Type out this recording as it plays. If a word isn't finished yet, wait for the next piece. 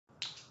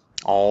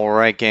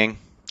Alright, gang.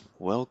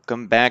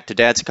 Welcome back to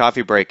Dad's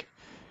Coffee Break.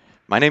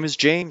 My name is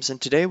James, and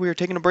today we are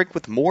taking a break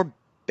with more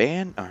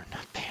not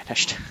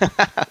Banished.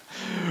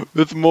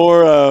 With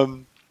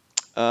more,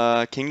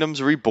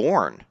 Kingdoms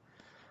Reborn.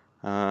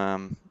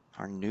 Our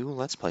new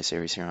Let's Play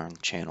series here on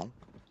the channel.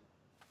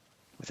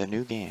 With a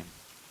new game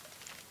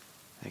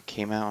that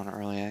came out on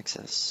Early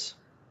Access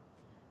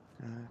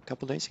a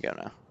couple days ago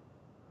now.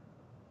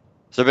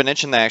 So I've been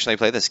itching to actually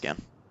play this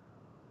again.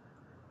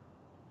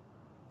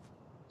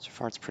 So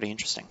far it's pretty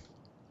interesting.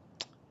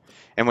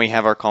 And we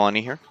have our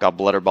colony here,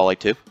 Gobletter Bali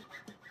 2,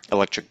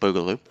 Electric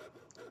Boogaloo.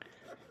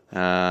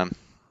 Yeah,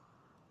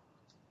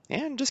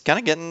 and just kind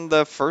of getting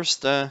the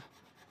first, really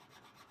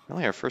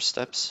our first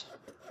steps,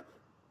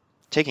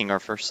 taking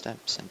our first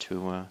steps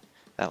into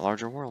that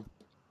larger world.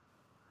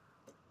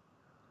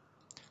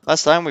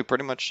 Last time we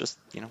pretty much just,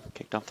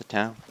 kicked off the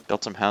town,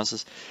 built some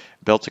houses,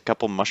 built a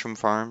couple mushroom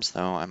farms,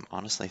 though I'm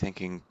honestly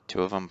thinking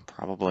 2 of them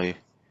probably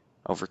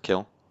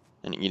overkill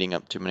and eating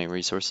up too many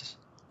resources.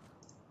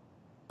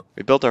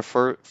 We built our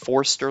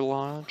Forester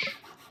Lodge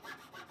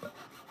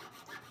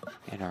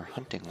and our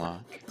Hunting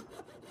Lodge.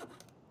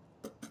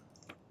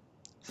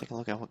 Let's take a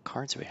look at what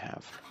cards we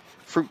have.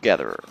 Fruit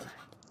Gatherer,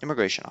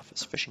 Immigration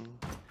Office, Fishing.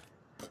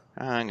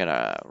 I'm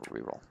gonna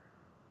reroll.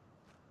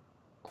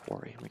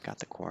 Quarry, we got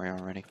the quarry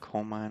already.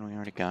 Coal mine, we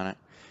already got it.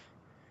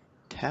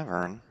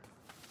 Tavern.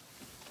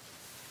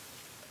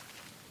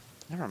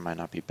 Tavern might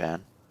not be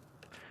bad.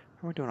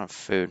 How are we doing on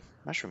food?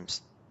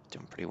 Mushrooms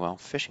doing pretty well.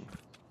 Fishing,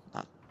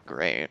 not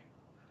great.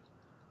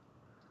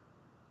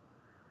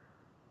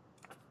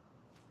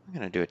 I'm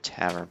gonna do a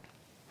tavern.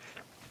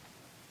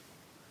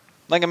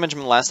 Like I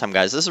mentioned last time,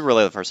 guys, this is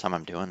really the first time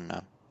I'm doing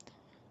a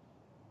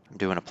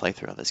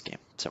playthrough of this game,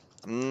 so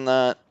I'm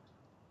not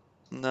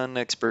an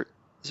expert,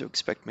 so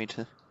expect me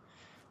to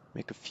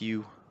make a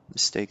few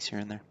mistakes here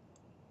and there.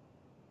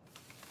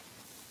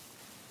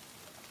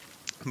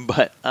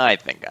 But I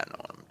think I know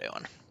what I'm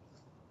doing.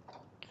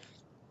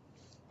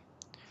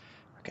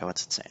 Okay,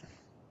 what's it saying?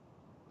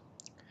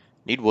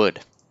 Need wood.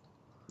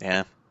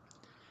 Yeah.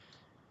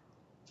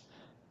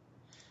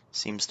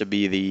 Seems to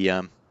be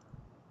the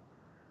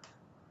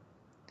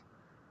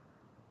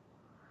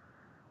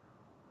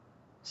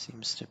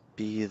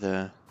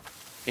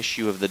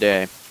issue of the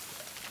day.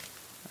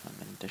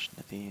 In addition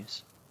to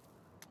these.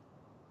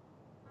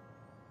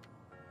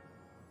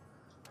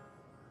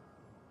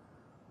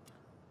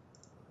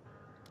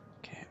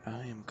 Okay,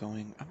 I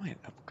might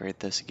upgrade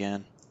this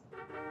again.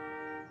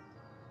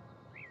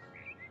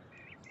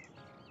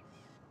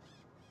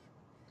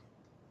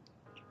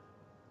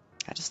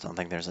 I just don't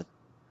think there's a...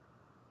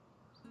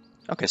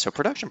 Okay, so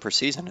production per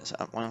season is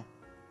up, well,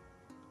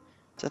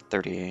 it's at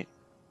 38.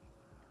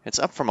 It's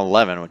up from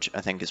 11, which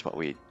I think is what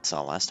we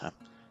saw last time.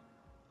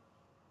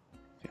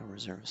 Fuel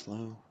reserve is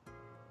low.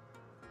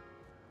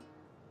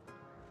 I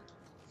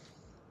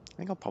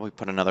think I'll probably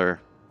put another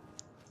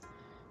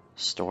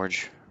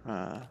storage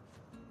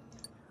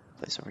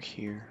place over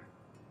here,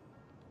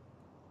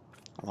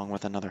 along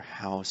with another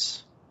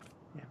house.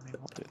 Yeah, maybe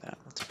we'll do that.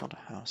 Let's build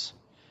a house.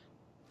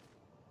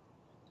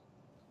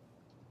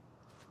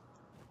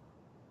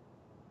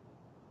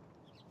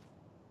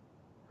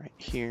 Right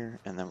here,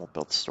 and then we'll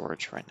build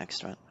storage right next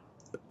to it.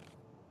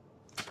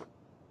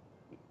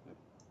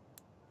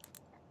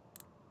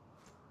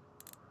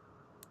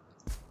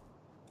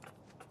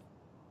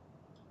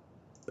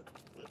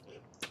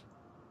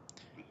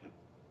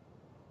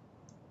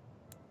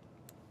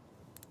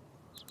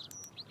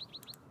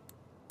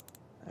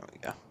 There we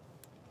go.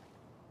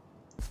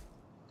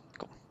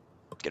 Cool.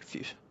 Get a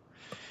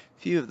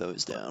few of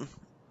those down.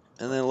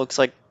 And then it looks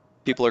like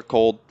people are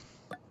cold.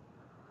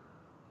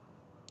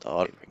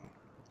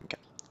 Okay.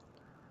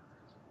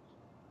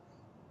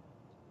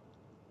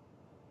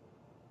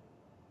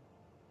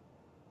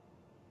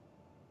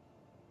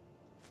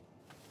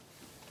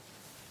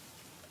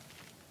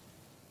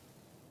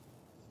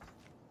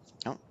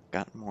 Oh,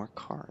 got more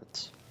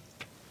cards.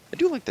 I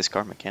do like this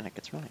card mechanic,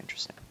 it's really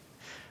interesting.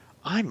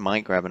 I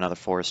might grab another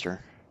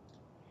forester,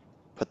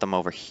 put them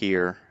over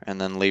here, and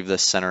then leave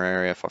this center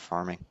area for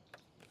farming.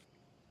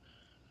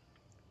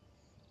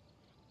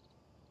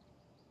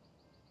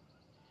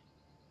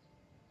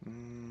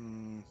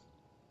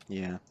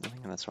 Yeah, I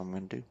think that's what I'm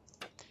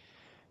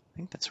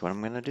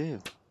gonna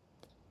do.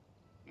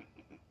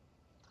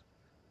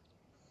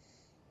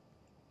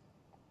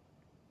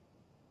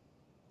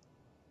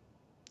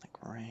 Like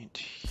right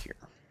here.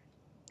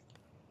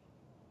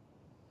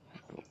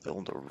 We'll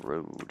build a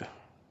road.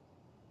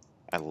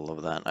 I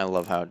love that. I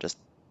love how it just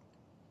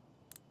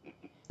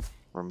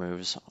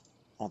removes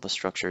all the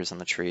structures and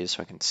the trees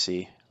so I can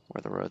see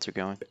where the roads are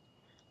going.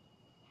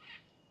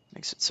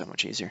 Makes it so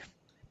much easier.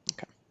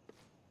 Okay.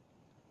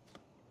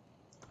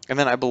 And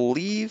then I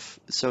believe,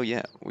 so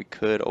yeah, we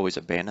could always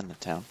abandon the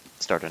town,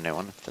 start a new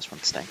one if this one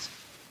stinks.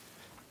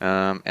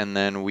 And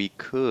then we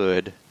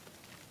could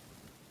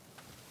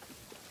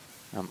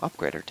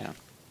upgrade our town.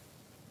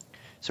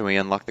 So we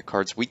unlock the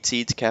cards Wheat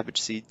Seeds, Cabbage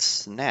Seeds,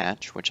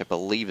 Snatch, which I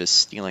believe is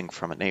stealing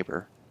from a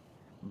neighbor,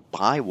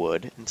 buy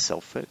wood, and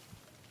sell food.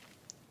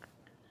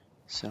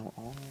 So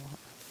all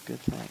good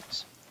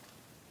things.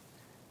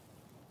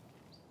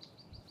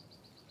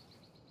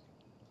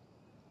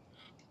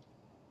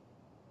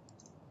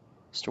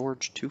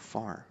 Storage too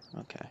far.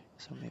 Okay,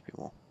 so maybe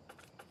we'll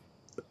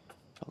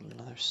build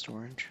another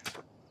storage.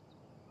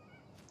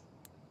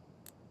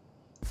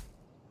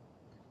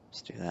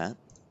 Let's do that.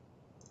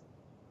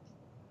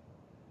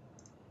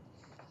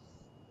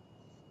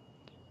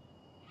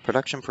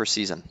 Production per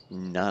season,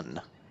 none.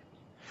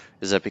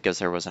 Is that because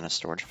there wasn't a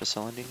storage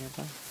facility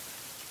nearby?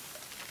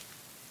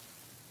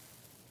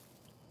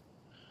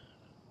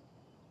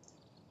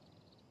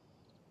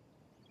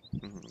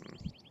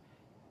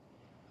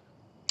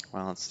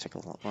 Well, let's take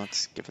a look.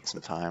 Let's give it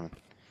some time.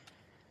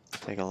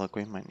 Take a look.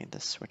 We might need to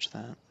switch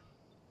that.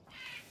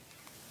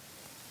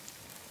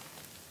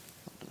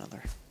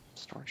 Another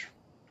storage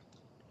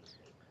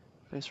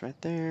place right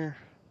there.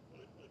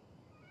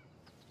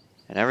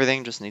 And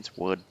everything just needs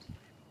wood.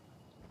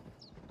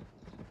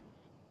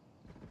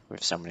 We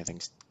have so many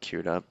things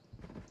queued up.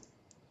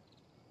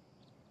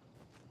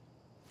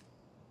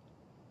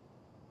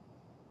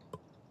 Do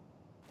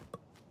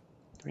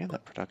we have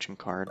that production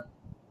card?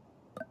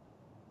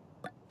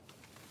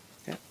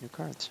 Yeah, new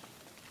cards.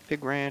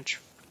 Pig Ranch.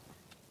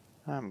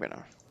 I'm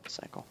gonna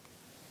cycle.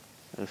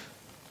 Oof.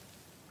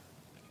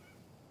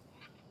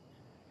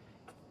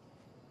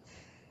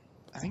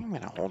 I think I'm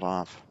gonna hold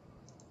off.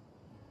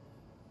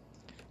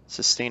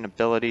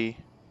 Sustainability.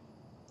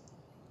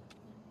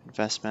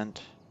 Investment.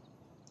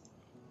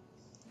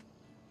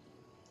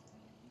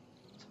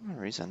 For some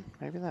reason.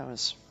 Maybe that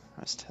was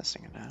I was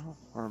testing it out.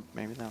 Or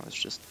maybe that was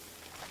just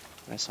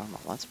what I saw in the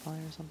Let's Play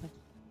or something.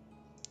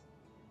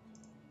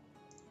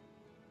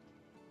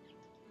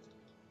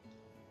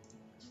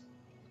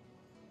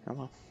 Oh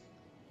well.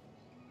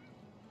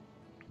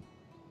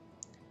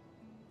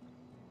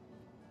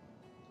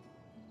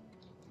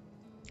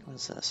 What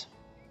is this?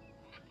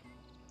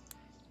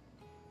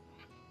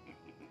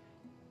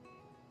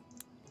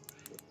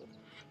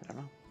 I don't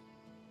know.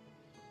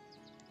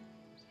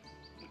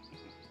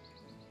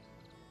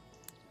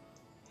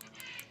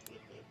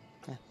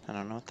 I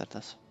don't know what that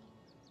does.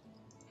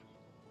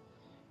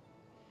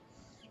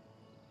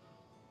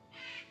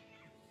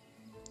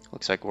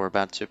 Looks like we're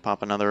about to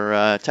pop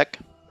another tech,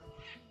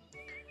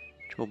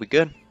 which will be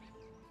good.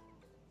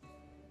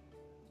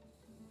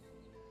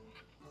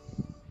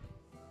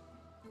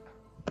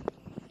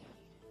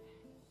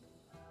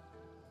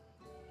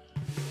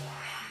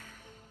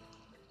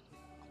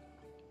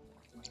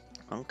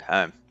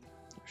 Okay.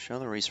 Show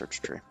the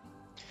research tree.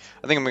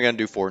 I think I'm gonna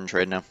do forward and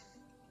trade now.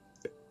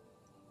 I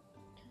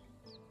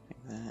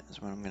think that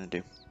is what I'm gonna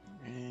do.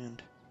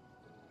 And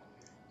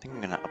I think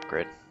I'm gonna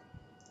upgrade.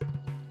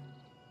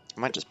 I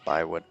might just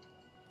buy wood.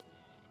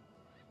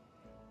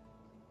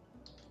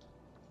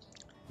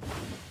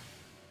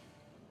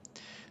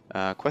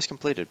 Quest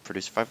completed.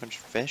 Produce 500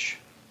 fish.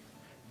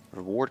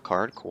 Reward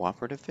card,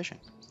 cooperative fishing.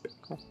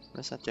 Cool. What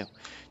does that do?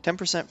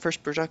 10%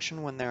 fish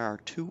production when there are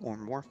 2 or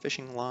more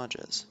fishing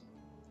lodges.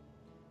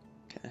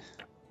 Okay.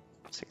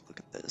 Let's take a look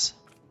at this.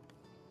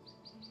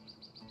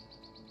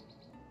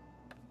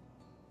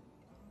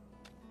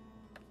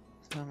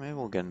 So maybe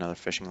we'll get another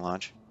fishing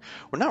lodge.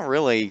 We're not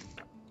really,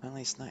 at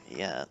least not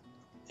yet.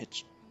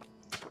 It's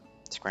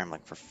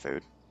scrambling for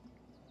food.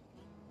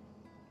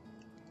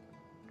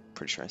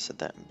 Pretty sure I said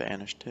that in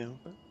Banished too.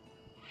 But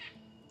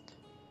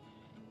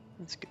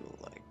let's go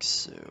like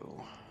so.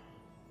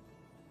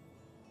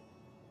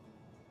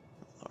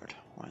 Oh Lord,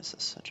 why is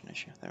this such an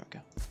issue? There we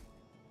go.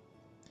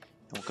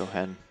 And we'll go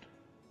ahead and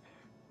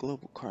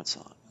global card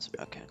slot.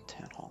 Okay,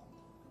 town hall.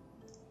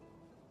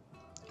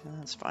 Yeah,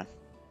 that's fine.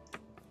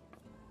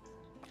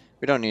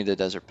 We don't need the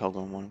Desert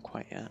Pilgrim one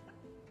quite yet.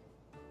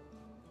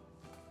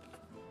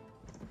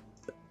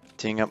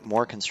 Teeing up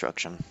more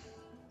construction.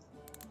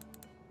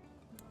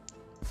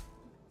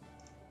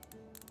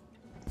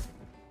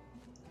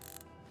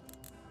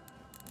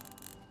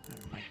 What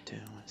I might do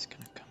is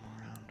gonna come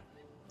around.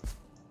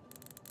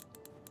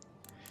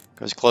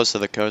 Go as close to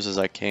the coast as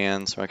I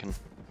can so I can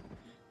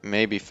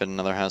maybe fit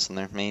another house in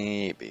there.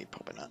 Maybe,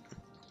 probably not.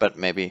 But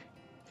maybe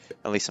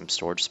at least some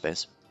storage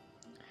space.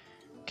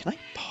 Can I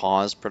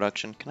pause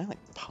production? Can I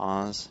like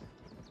pause?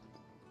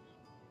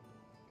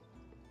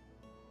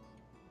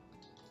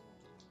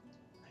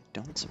 I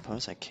don't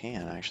suppose I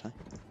can actually.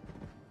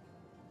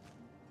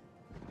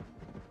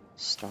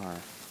 Star.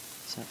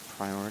 Is that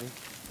priority?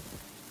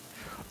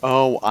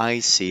 Oh, I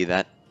see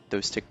that.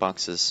 Those tick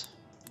boxes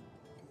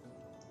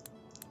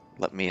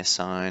let me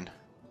assign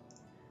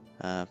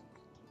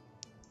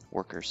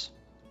workers.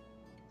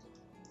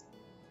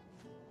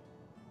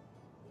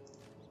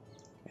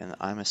 And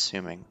I'm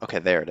assuming, okay,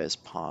 there it is,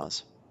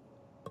 pause.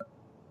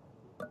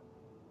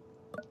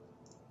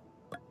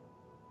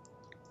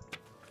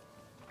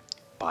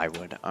 Buy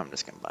wood, I'm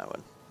just gonna buy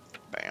wood.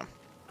 Bam.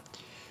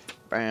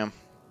 Bam.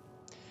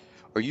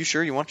 Are you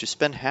sure you want to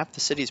spend half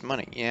the city's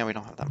money? Yeah, we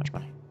don't have that much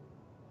money.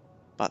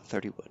 Bought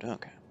 30 wood,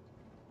 okay.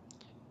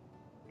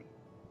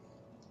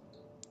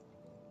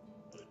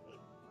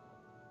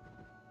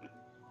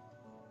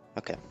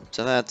 Okay,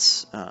 so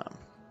that's,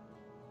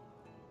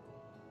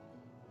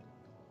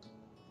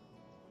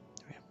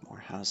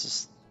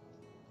 houses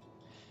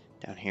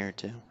down here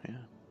too, yeah.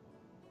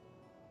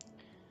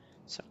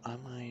 So I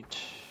might...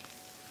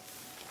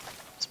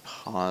 Let's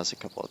pause a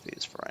couple of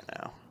these for right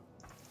now.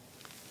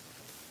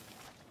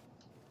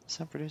 Is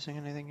that producing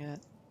anything yet?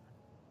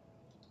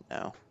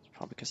 No, it's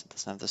probably because it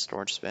doesn't have the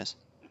storage space.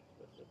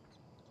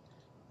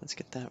 Let's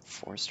get that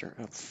forester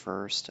up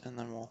first, and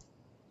then we'll...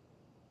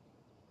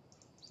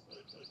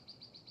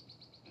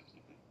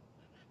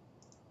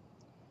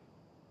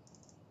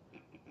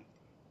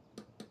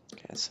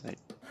 Okay, so they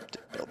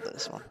did build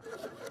this one.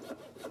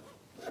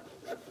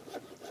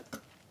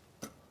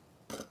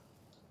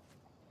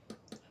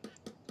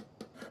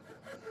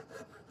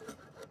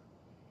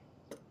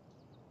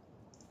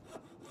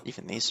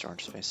 Even these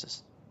storage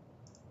spaces.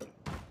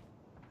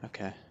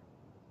 Okay.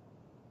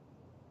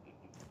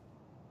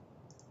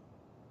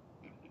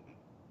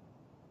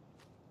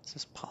 Let's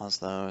just pause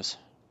those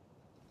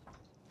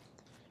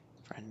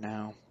for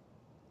now.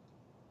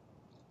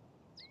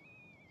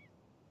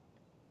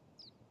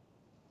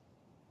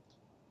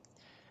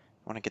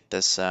 I want to get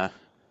this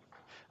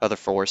other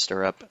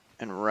forester up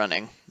and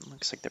running.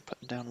 Looks like they're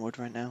putting down wood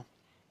right now.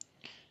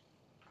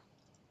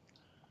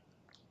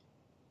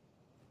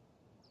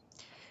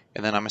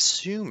 And then I'm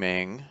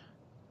assuming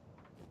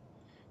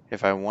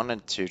if I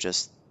wanted to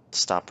just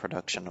stop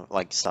production,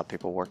 like stop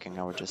people working,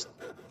 I would just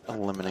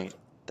eliminate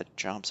the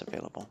jobs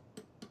available.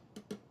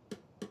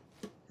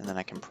 And then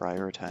I can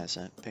prioritize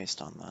it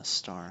based on the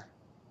star.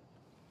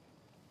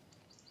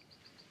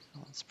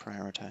 Let's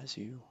prioritize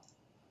you.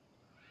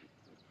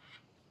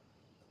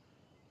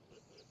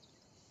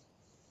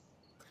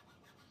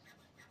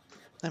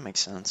 That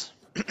makes sense.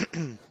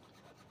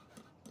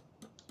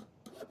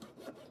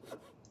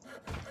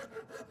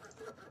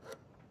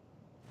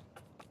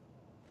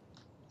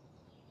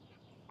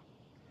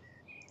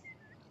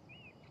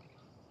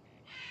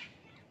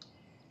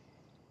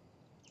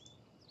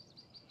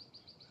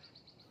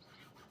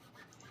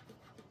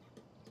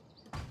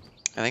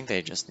 I think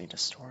they just need a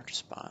storage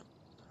spot,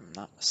 if I'm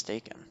not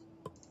mistaken.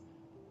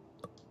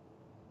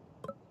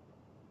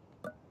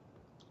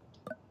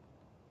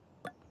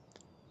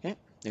 Okay,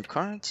 new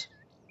cards.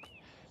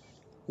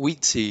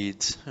 Wheat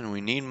seeds, and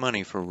we need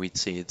money for wheat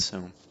seeds,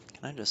 so can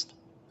I just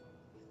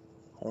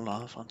hold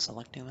off on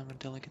selecting them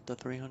until I get the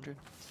 300?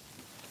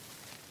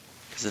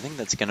 Because I think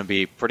that's going to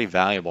be pretty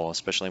valuable,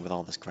 especially with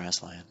all this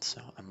grassland,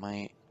 so I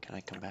might... Can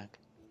I come back?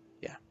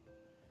 Yeah.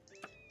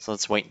 So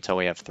let's wait until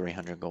we have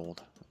 300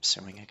 gold. I'm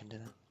assuming I can do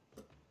that.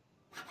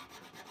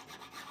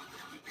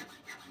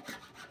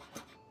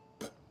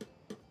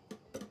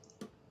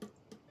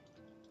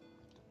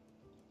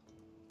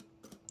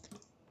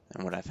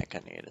 And what I think I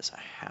need is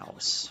a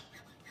house.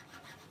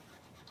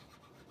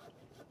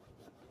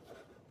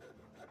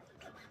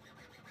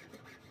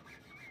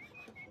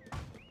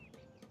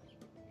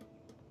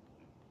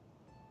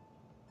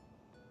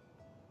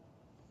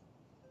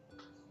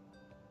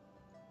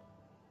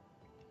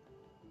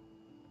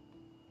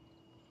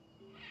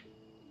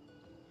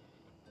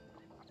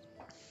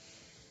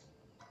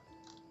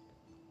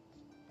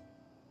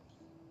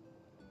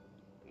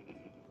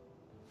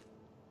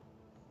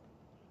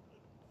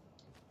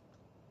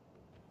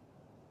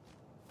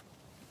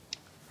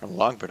 Our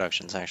log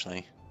production's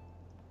actually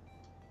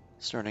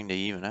starting to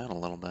even out a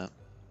little bit.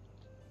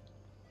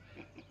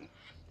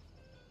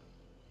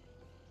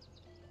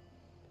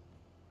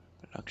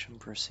 Production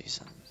per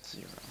season,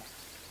 0.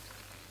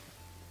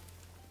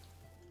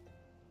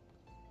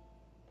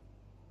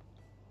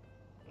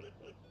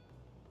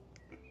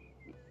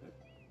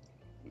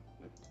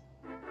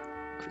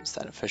 Increase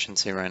that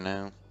efficiency right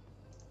now.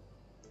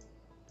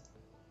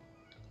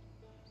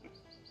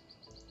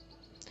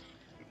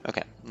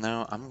 Okay,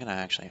 now I'm gonna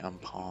actually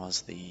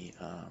unpause the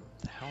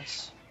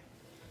house.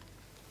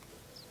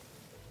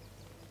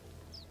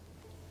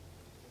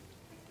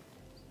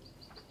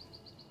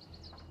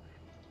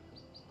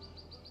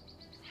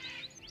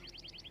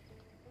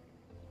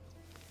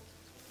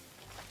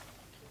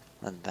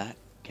 Let that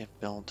get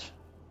built.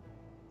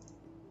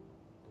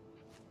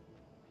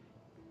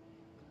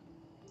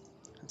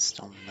 It's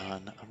still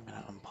none. I'm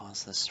gonna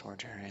unpause this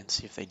storage area and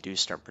see if they do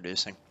start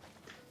producing.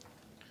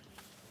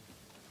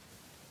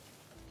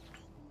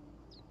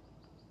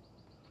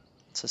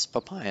 It says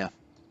papaya.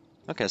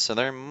 Okay, so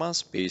there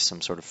must be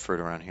some sort of fruit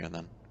around here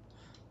then.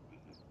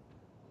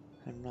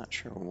 I'm not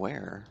sure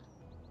where.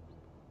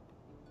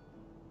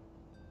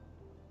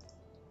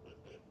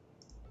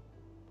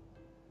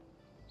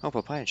 Oh,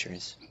 papaya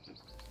trees.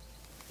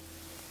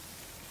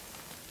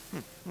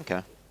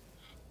 Okay.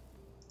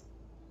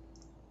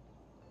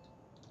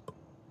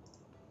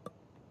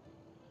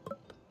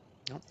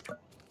 Nope. I'm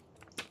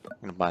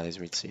gonna buy these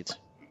wheat seeds.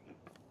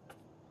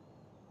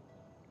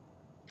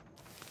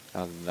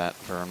 How did that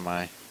burn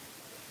my...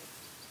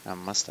 I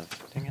must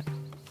have. Dang it.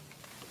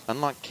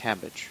 Unlock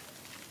cabbage.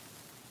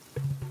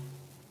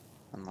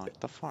 Unlock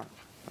the farm.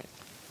 Wait.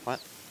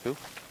 What? Who?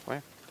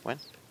 Where? When?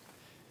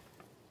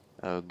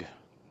 Ugh.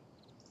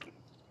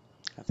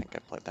 I think I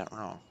played that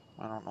wrong.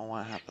 I don't know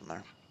what happened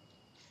there.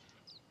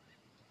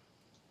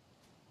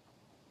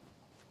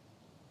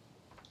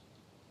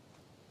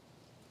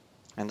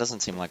 It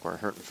doesn't seem like we're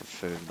hurting for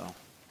food,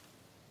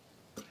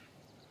 though.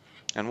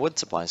 And wood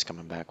supply is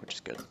coming back, which is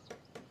good.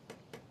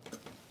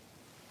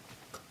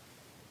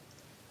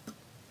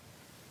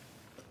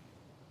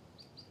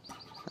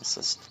 That's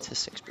the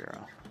Statistics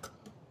Bureau.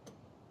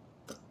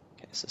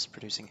 Okay, is this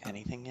producing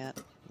anything yet?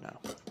 No.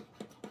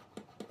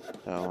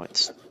 So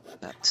it's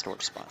that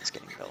storage spot is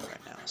getting built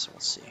right now, so we'll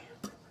see.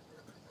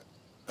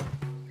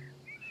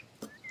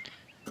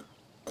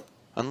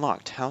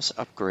 Unlocked. House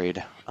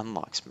upgrade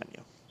unlocks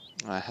menu.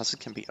 Houses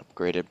can be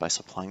upgraded by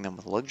supplying them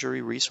with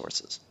luxury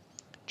resources.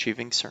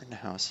 Achieving certain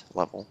house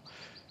level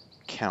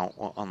count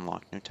will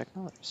unlock new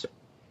technologies.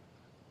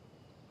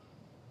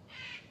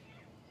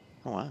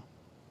 Oh wow.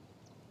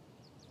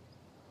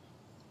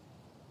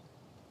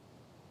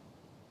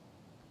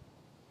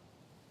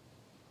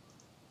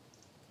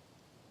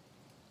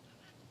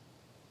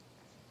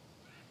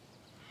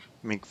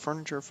 Make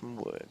furniture from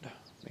wood.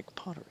 Make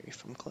pottery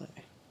from clay.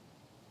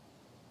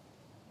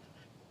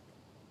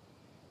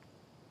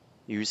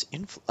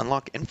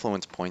 Unlock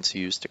influence points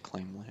used to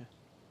claim land.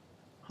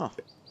 Huh.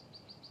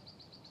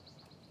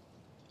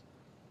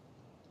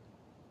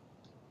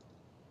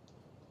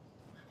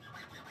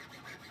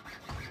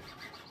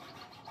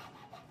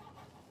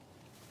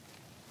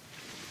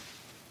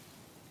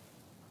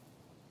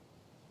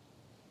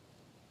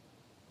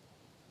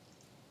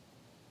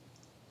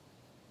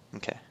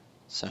 Okay.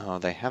 So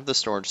they have the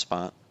storage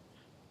spot.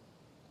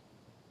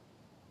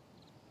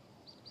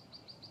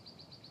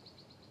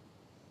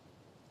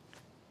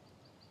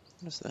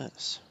 What is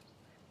this?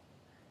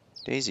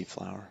 Daisy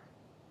flower.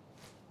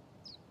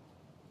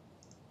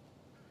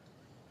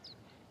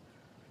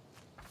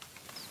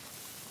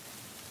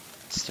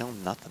 Still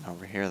nothing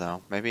over here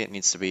though. Maybe it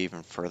needs to be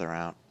even further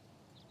out.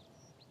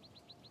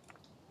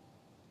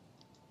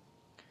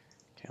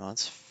 Okay,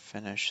 let's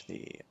finish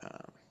the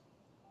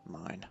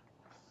mine.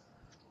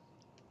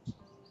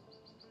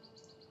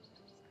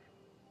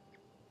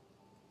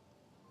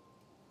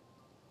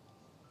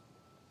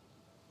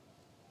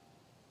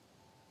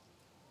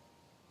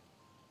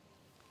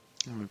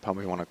 We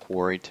probably want a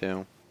quarry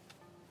too.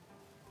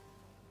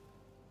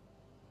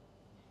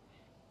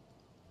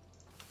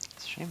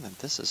 It's a shame that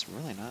this is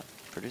really not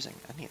producing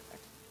anything.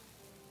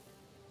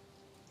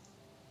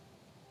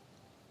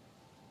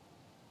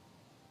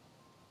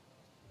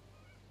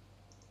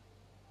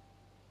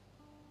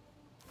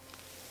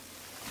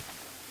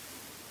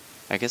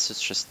 I guess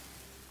it's just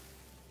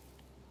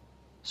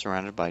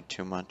surrounded by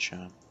too much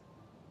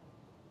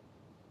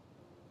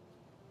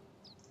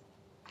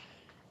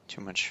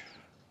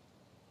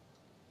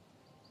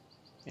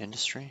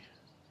industry.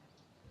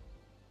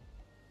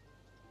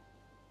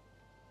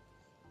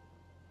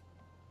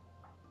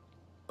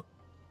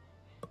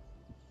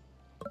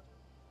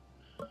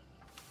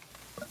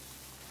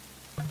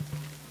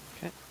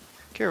 Okay,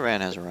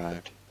 caravan has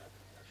arrived.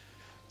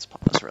 Let's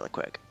pop this really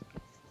quick.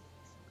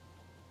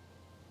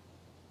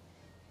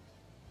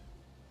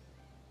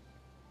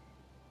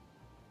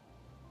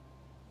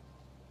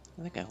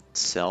 I think I'll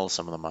sell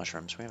some of the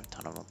mushrooms. We have a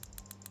ton of them.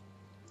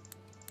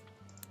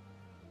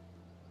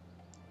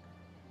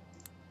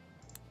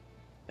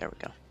 There we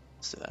go.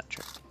 Let's do that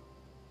trick.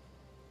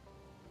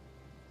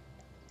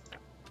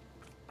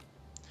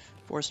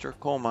 Forester,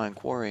 coal mine,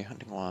 quarry,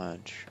 hunting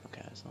lodge.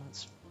 Okay, so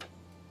let's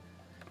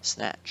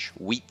snatch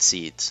wheat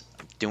seeds.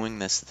 I'm doing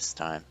this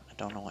time. I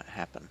don't know what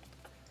happened.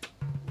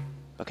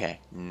 Okay,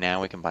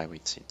 now we can buy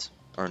wheat seeds.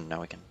 Or now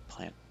we can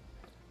plant.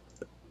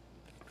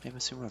 Maybe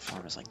assume a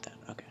farm is like that.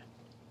 Okay.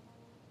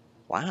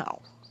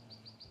 Wow.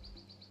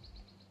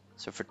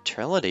 So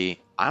fertility,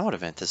 I would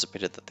have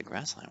anticipated that the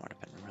grassland would have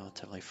been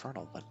relatively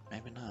fertile, but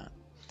maybe not.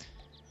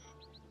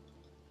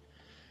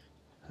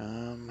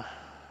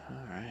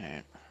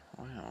 Alright.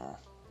 Wow.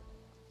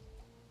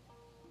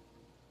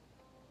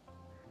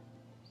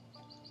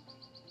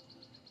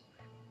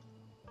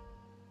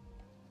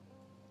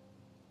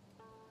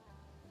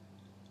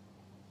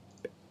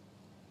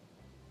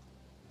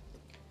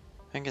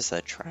 I guess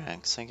that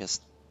tracks. I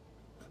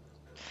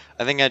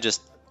think I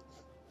just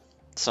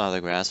saw the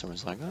grass and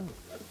was like, oh.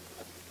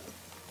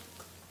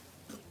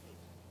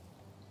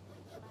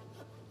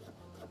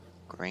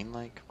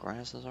 Grain-like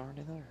grass is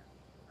already there.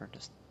 Or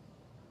just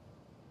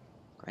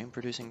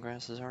grain-producing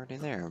grass is already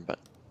there, but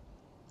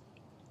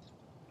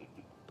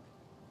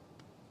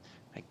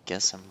I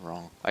guess I'm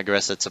wrong. I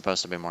guess it's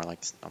supposed to be more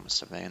like almost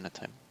savanna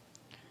type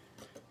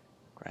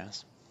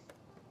grass.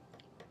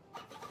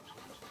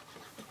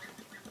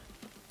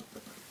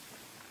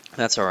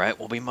 That's alright,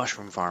 we'll be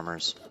mushroom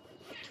farmers.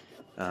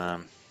 We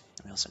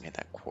also need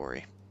that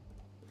quarry.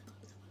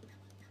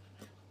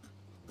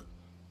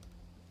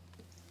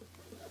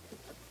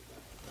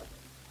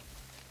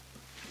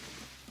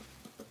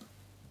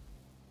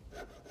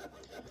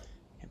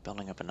 And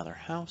building up another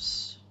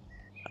house.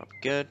 That'll be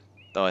good.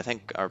 Though I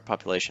think our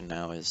population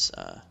now is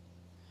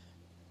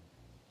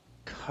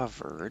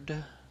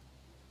covered.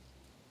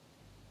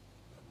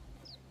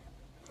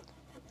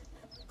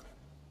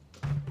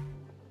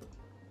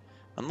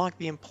 Unlock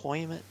the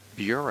Employment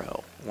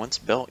Bureau. Once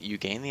built, you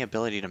gain the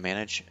ability to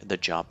manage the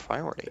job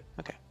priority.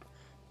 Okay,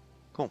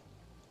 cool.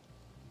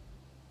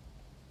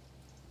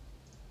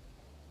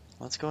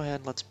 let's go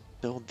ahead. Let's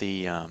build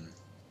the or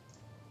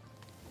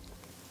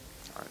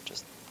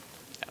just,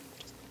 yeah,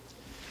 just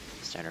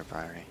standard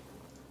priority.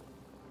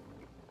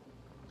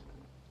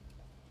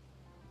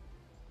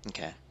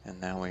 Okay,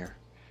 and now we're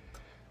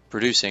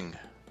producing.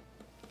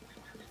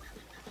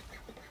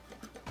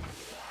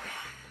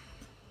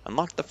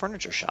 Unlock the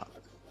furniture shop.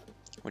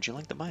 Would you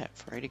like to buy it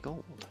for 80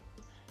 gold?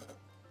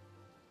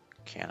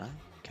 Can I?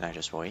 Can I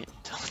just wait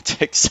until it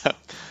ticks up?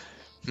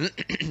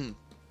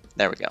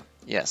 There we go.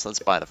 Yes, let's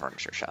buy the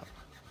furniture shop.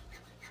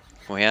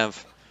 We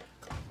have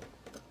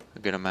a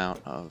good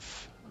amount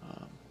of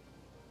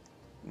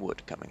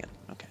wood coming in.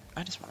 Okay,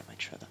 I just want to make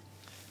sure that.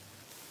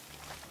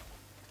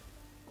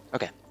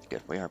 Okay,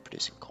 good. We are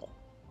producing coal.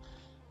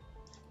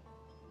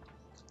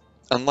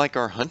 Unlike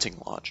our hunting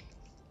lodge,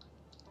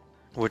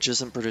 which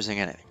isn't producing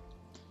anything.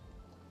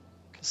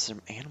 Because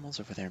some animals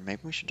over there.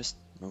 Maybe we should just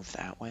move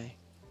that way.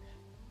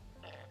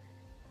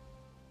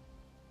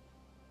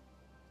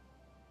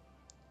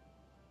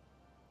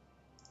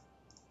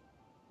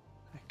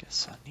 I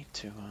guess I need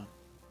to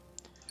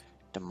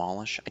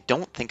demolish. I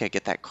don't think I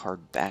get that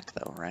card back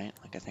though, right?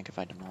 Like I think if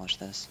I demolish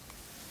this.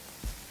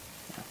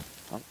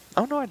 Yeah.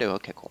 Oh no, I do.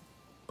 Okay, cool.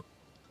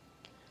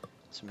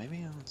 So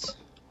maybe let's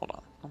hold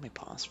on. Let me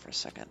pause for a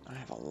second. I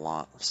have a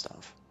lot of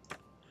stuff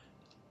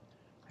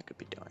I could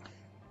be doing.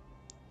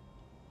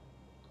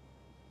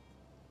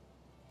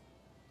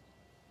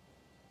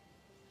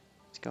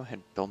 Let's go ahead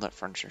and build that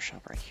furniture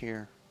shop right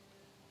here.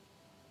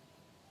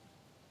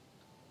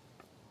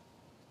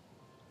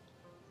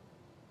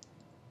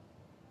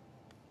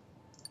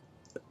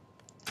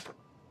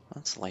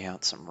 Let's lay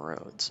out some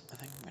roads. I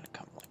think I'm gonna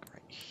come like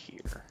right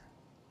here.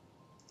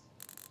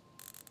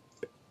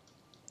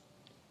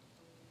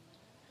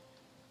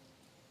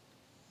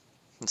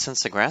 And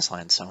since the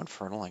grassland's so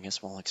infertile, I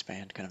guess we'll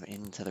expand kind of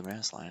into the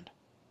grassland.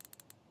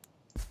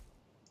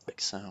 Like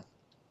so.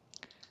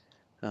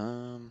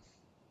 That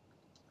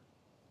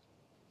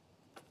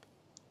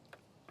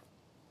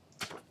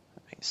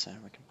being said,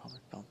 we can probably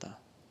build the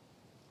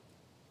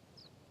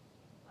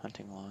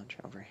hunting lodge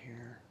over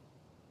here.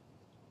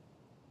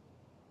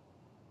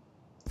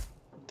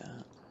 Like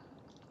that.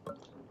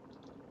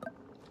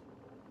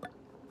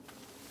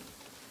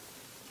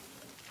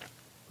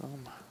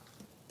 Boom.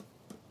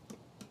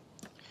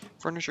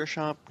 Furniture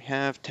shop, we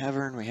have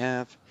tavern, we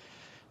have.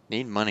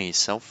 Need money,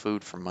 sell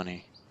food for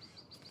money.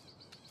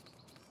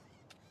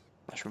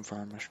 Mushroom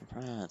farm,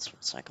 let's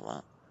cycle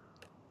that.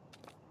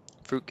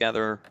 Fruit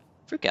gatherer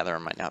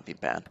might not be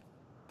bad.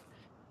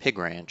 Pig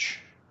ranch.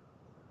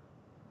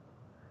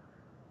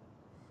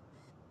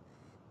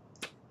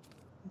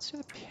 Let's do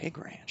the pig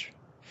ranch.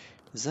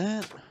 Is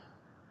that?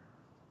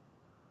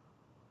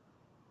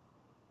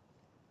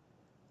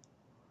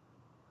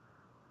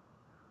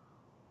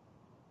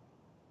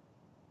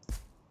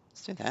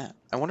 Let's do that.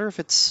 I wonder if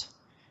it's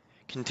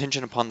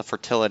contingent upon the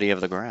fertility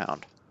of the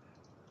ground.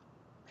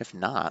 If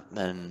not,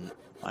 then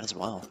might as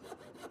well.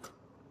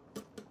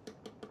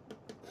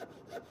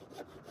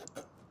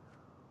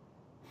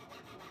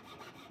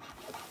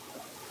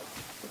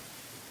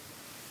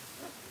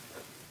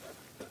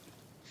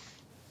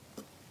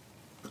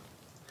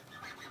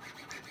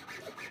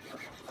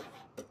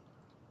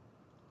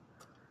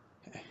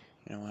 Okay,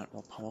 you know what?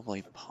 We'll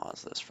probably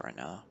pause this for right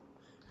now.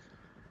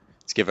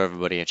 Let's give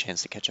everybody a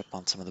chance to catch up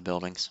on some of the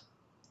buildings.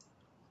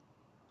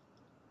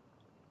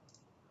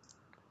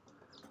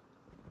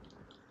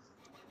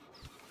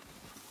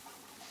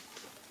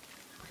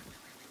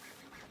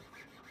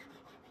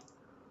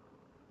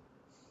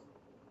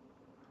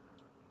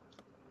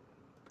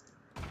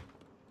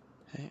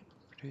 Okay,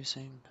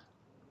 producing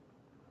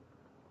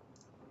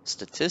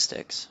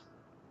statistics.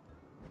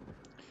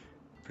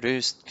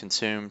 Produced,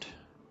 consumed.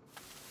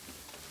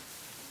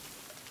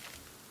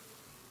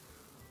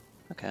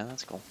 Okay,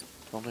 that's cool.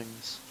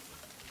 Buildings.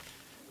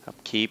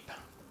 Upkeep.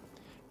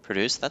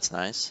 Produced, that's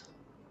nice.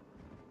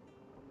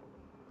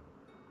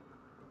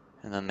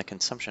 And then the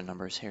consumption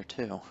numbers here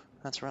too.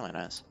 That's really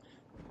nice.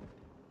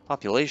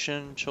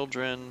 Population,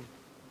 children,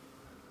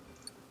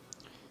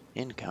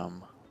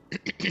 income.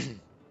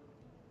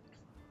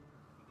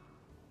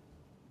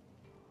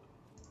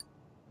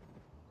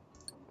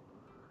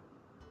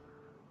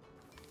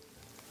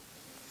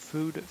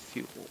 Food,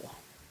 fuel.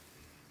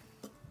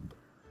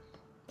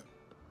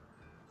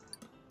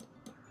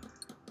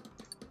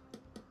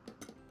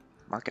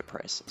 Market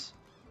prices.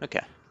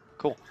 Okay,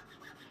 cool.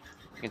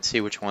 You can see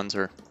which ones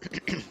are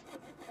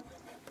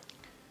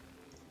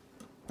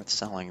worth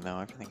selling though.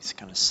 Everything's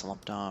kind of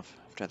slumped off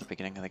after the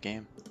beginning of the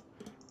game.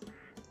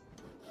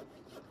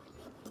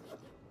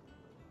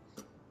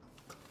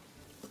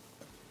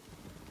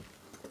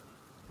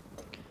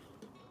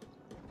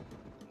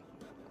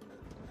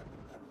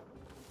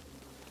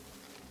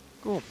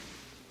 Cool.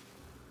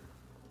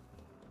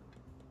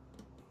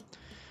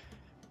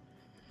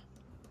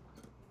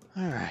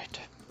 Alright.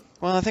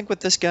 Well, I think with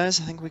this, guys,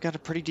 I think we got a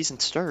pretty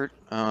decent start.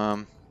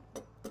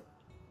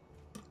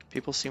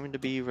 People seem to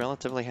be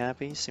relatively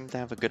happy, seem to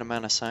have a good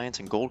amount of science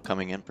and gold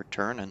coming in per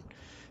turn, and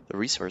the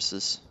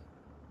resources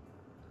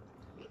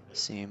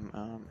seem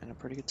in a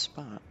pretty good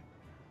spot.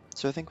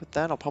 So I think with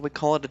that, I'll probably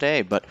call it a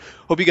day. But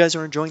hope you guys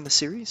are enjoying the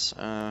series.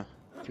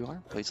 If you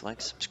are, please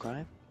like,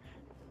 subscribe.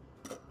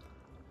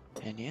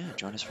 And yeah,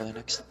 join us for the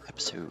next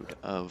episode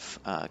of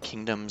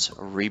Kingdoms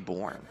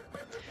Reborn.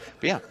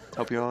 But yeah,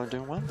 hope you all are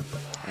doing well.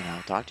 And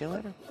I'll talk to you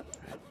later.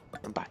 All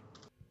right, bye.